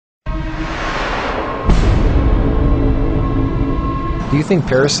Do you think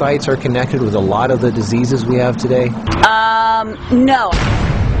parasites are connected with a lot of the diseases we have today? No.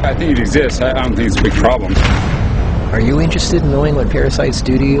 I think it exists. I don't think it's a big problem. Are you interested in knowing what parasites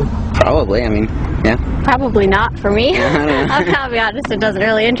do to you? Probably, I mean, yeah. Probably not for me. I'll be honest, it doesn't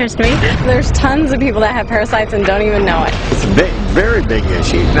really interest me. There's tons of people that have parasites and don't even know it. It's a big, very big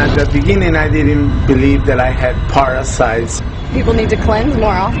issue. At the beginning, I didn't believe that I had parasites. People need to cleanse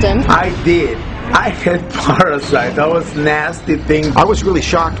more often. I did. I had parasites. That was nasty thing. I was really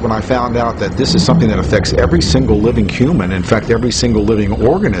shocked when I found out that this is something that affects every single living human, in fact every single living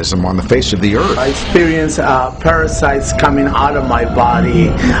organism on the face of the earth. I experienced parasites coming out of my body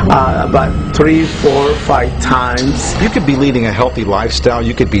about 3, 4, 5 times. You could be leading a healthy lifestyle,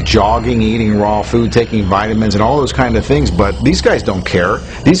 you could be jogging, eating raw food, taking vitamins and all those kind of things, but these guys don't care.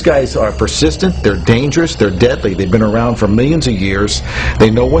 These guys are persistent, they're dangerous, they're deadly. They've been around for millions of years.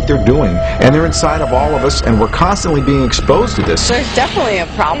 They know what they're doing, and they're inside of all of us, and we're constantly being exposed to this. There's definitely a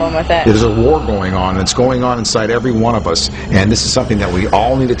problem with it. There's a war going on, and it's going on inside every one of us, and this is something that we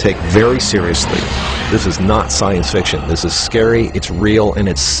all need to take very seriously. This is not science fiction. This is scary, it's real, and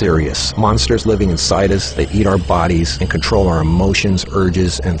it's serious. Monsters living inside us that eat our bodies and control our emotions,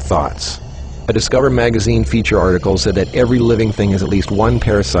 urges, and thoughts. A Discover magazine feature article said that every living thing has at least one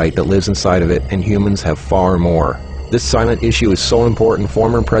parasite that lives inside of it, and humans have far more. This silent issue is so important,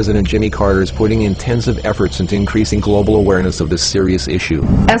 former President Jimmy Carter is putting intensive efforts into increasing global awareness of this serious issue.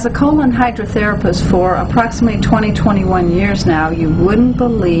 As a colon hydrotherapist for approximately 21 years now, you wouldn't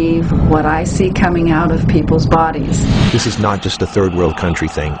believe what I see coming out of people's bodies. This is not just a third world country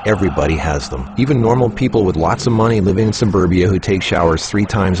thing. Everybody has them. Even normal people with lots of money living in suburbia who take showers 3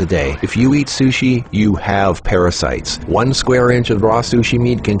 times a day. If you eat sushi, you have parasites. 1 square inch of raw sushi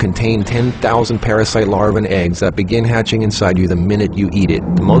meat can contain 10,000 parasite larvae and eggs that begin hatching inside you the minute you eat it.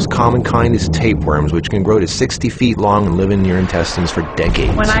 The most common kind is tapeworms, which can grow to 60 feet long and live in your intestines for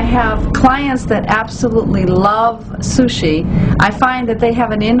decades. When I have clients that absolutely love sushi, I find that they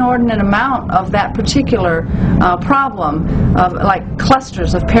have an inordinate amount of that particular problem of like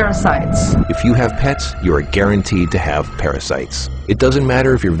clusters of parasites. If you have pets, you are guaranteed to have parasites. It doesn't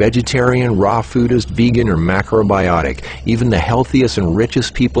matter if you're vegetarian, raw foodist, vegan, or macrobiotic. Even the healthiest and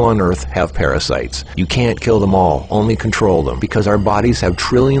richest people on earth have parasites. You can't kill them all, only control them, because our bodies have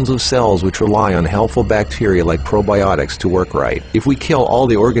trillions of cells which rely on helpful bacteria like probiotics to work right. If we kill all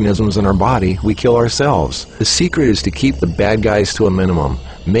the organisms in our body, we kill ourselves. The secret is to keep the bad guys to a minimum.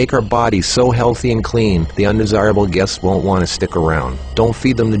 Make our bodies so healthy and clean, the undesirable guests won't want to stick around. Don't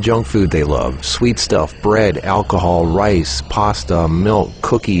feed them the junk food they love. Sweet stuff, bread, alcohol, rice, pasta, milk,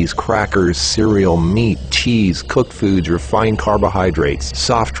 cookies, crackers, cereal, meat, cheese, cooked foods, refined carbohydrates,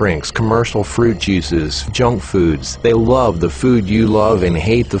 soft drinks, commercial fruit juices, junk foods. They love the food you love and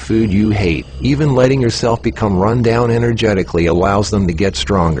hate the food you hate. Even letting yourself become run down energetically allows them to get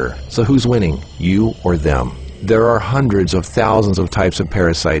stronger. So who's winning, you or them? There are hundreds of thousands of types of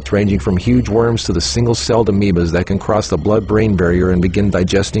parasites, ranging from huge worms to the single-celled amoebas that can cross the blood-brain barrier and begin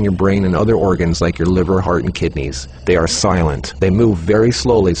digesting your brain and other organs like your liver, heart, and kidneys. They are silent. They move very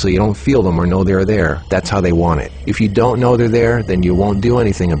slowly so you don't feel them or know they're there. That's how they want it. If you don't know they're there, then you won't do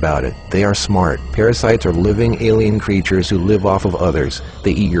anything about it. They are smart. Parasites are living alien creatures who live off of others.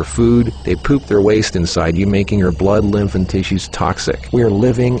 They eat your food, they poop their waste inside you, making your blood, lymph, and tissues toxic. We are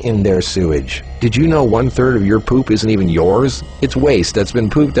living in their sewage. Did you know 1/3 of your poop isn't even yours? It's waste that's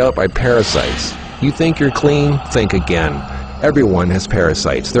been pooped out by parasites. You think you're clean? Think again. Everyone has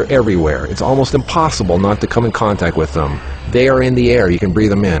parasites. They're everywhere. It's almost impossible not to come in contact with them. They are in the air. You can breathe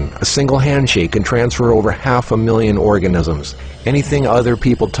them in. A single handshake can transfer over 500,000 organisms. Anything other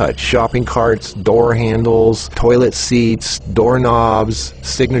people touch, shopping carts, door handles, toilet seats, doorknobs,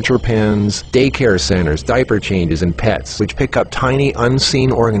 signature pens, daycare centers, diaper changes, and pets, which pick up tiny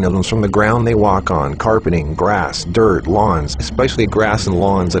unseen organisms from the ground they walk on, carpeting, grass, dirt, lawns, especially grass and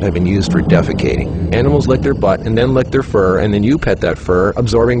lawns that have been used for defecating. Animals lick their butt and then lick their fur, and then you pet that fur,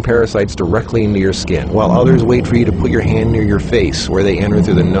 absorbing parasites directly into your skin, while others wait for you to put your hand near your face, where they enter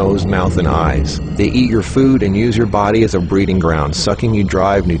through the nose, mouth, and eyes. They eat your food and use your body as a breeding ground, sucking you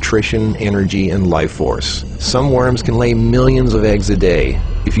dry of nutrition, energy, and life force. Some worms can lay millions of eggs a day.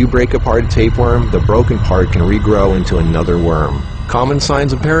 If you break apart a tapeworm, the broken part can regrow into another worm. Common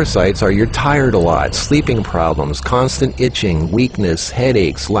signs of parasites are you're tired a lot, sleeping problems, constant itching, weakness,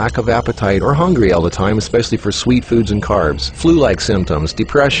 headaches, lack of appetite, or hungry all the time, especially for sweet foods and carbs, flu-like symptoms,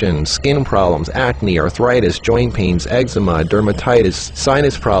 depression, skin problems, acne, arthritis, joint pains, eczema, dermatitis,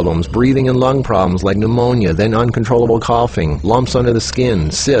 sinus problems, breathing and lung problems like pneumonia, then uncontrollable coughing, lumps under the skin,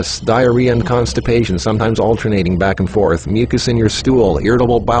 cysts, diarrhea and constipation, sometimes alternating back and forth, mucus in your stool,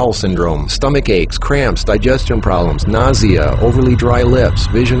 irritable bowel syndrome, stomach aches, cramps, digestion problems, nausea, overly dry lips,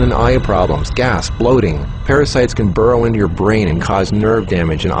 vision and eye problems, gas, bloating. Parasites can burrow into your brain and cause nerve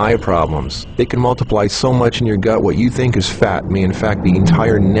damage and eye problems. They can multiply so much in your gut what you think is fat may in fact be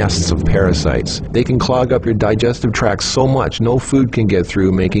entire nests of parasites. They can clog up your digestive tract so much no food can get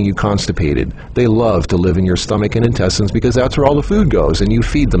through, making you constipated. They love to live in your stomach and intestines because that's where all the food goes, and you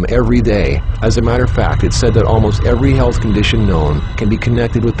feed them every day. As a matter of fact, it's said that almost every health condition known can be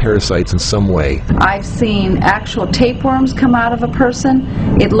connected with parasites in some way. I've seen actual tapeworms come out of a person.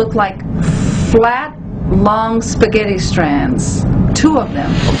 It looked like flat, long spaghetti strands. 2 of them.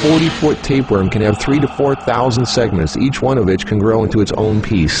 A 40-foot tapeworm can have 3,000 to 4,000 segments, each one of which can grow into its own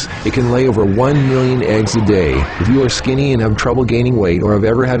piece. It can lay over 1 million eggs a day. If you are skinny and have trouble gaining weight, or have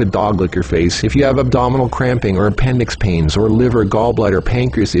ever had a dog lick your face, if you have abdominal cramping or appendix pains, or liver, gallbladder,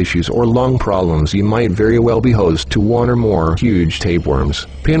 pancreas issues, or lung problems, you might very well be host to 1 or more huge tapeworms.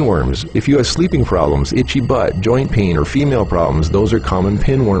 Pinworms. If you have sleeping problems, itchy butt, joint pain, or female problems, those are common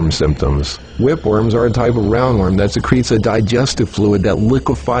pinworm symptoms. Whipworms are a type of roundworm that secretes a digestive fluid that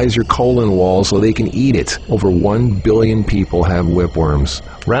liquefies your colon wall so they can eat it. Over 1 billion people have whipworms.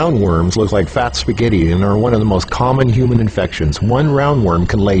 Roundworms look like fat spaghetti and are one of the most common human infections. One roundworm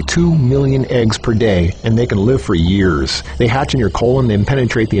can lay 2 million eggs per day, and they can live for years. They hatch in your colon, then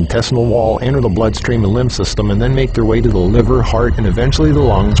penetrate the intestinal wall, enter the bloodstream and lymph system, and then make their way to the liver, heart, and eventually the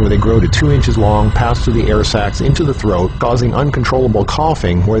lungs, where they grow to 2 inches long, pass through the air sacs into the throat, causing uncontrollable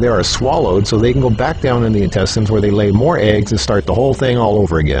coughing, where they are swallowed so they can go back down in the intestines, where they lay more eggs and start the whole thing all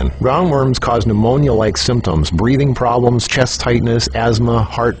over again. Roundworms cause pneumonia-like symptoms, breathing problems, chest tightness, asthma,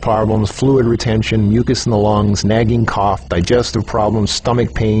 heart problems, fluid retention, mucus in the lungs, nagging cough, digestive problems,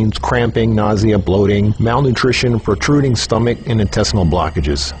 stomach pains, cramping, nausea, bloating, malnutrition, protruding stomach, and intestinal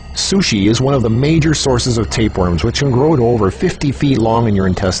blockages. Sushi is one of the major sources of tapeworms, which can grow to over 50 feet long in your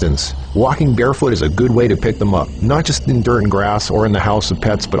intestines. Walking barefoot is a good way to pick them up, not just in dirt and grass or in the house of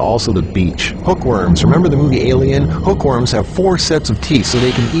pets, but also the beach. Hookworms. Remember the movie Alien? Hookworms have 4 sets of teeth so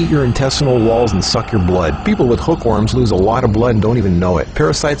they can eat your intestinal walls and suck your blood. People with hookworms lose a lot of blood and don't even know it.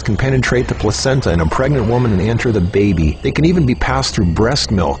 Parasites can penetrate the placenta in a pregnant woman and enter the baby. They can even be passed through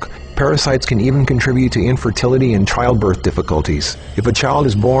breast milk. Parasites can even contribute to infertility and childbirth difficulties. If a child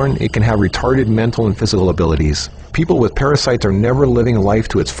is born, it can have retarded mental and physical abilities. People with parasites are never living life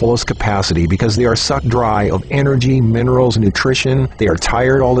to its fullest capacity because they are sucked dry of energy, minerals, nutrition. They are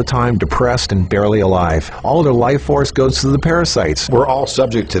tired all the time, depressed, and barely alive. All of their life force goes to the parasites. We're all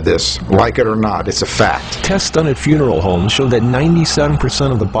subject to this, like it or not. It's a fact. Tests done at funeral homes show that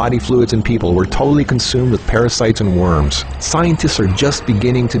 97% of the body fluids in people were totally consumed with parasites and worms. Scientists are just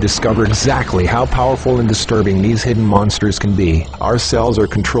beginning to discover exactly how powerful and disturbing these hidden monsters can be. Our cells are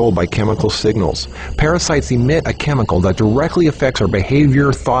controlled by chemical signals. Parasites emit a chemical that directly affects our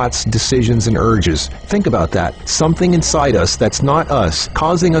behavior, thoughts, decisions, and urges. Think about that. Something inside us that's not us,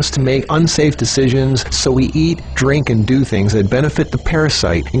 causing us to make unsafe decisions, so we eat, drink, and do things that benefit the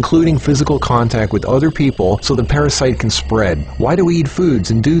parasite, including physical contact with other people so the parasite can spread. Why do we eat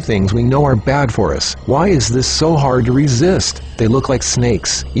foods and do things we know are bad for us? Why is this so hard to resist? They look like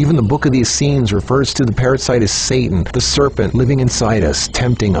snakes. Even the Book of the Essenes refers to the parasite as Satan, the serpent living inside us,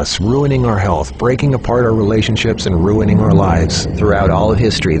 tempting us, ruining our health, breaking apart our relationships, and ruining our lives. Throughout all of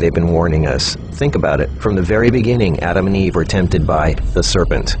history, they've been warning us. Think about it. From the very beginning, Adam and Eve were tempted by the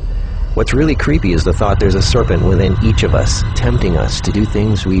serpent. What's really creepy is the thought there's a serpent within each of us, tempting us to do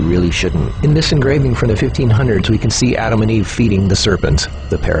things we really shouldn't. In this engraving from the 1500s, we can see Adam and Eve feeding the serpent,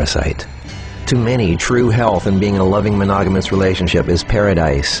 the parasite. To many, true health and being in a loving monogamous relationship is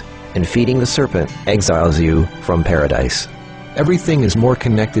paradise, and feeding the serpent exiles you from paradise. Everything is more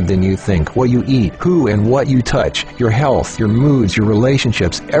connected than you think. What you eat, who and what you touch, your health, your moods, your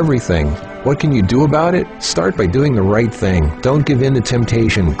relationships, everything. What can you do about it? Start by doing the right thing. Don't give in to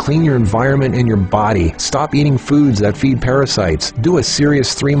temptation. Clean your environment and your body. Stop eating foods that feed parasites. Do a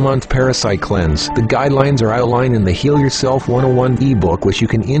serious 3-month parasite cleanse. The guidelines are outlined in the Heal Yourself 101 ebook, which you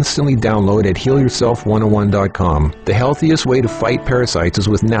can instantly download at healyourself101.com. The healthiest way to fight parasites is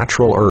with natural herbs.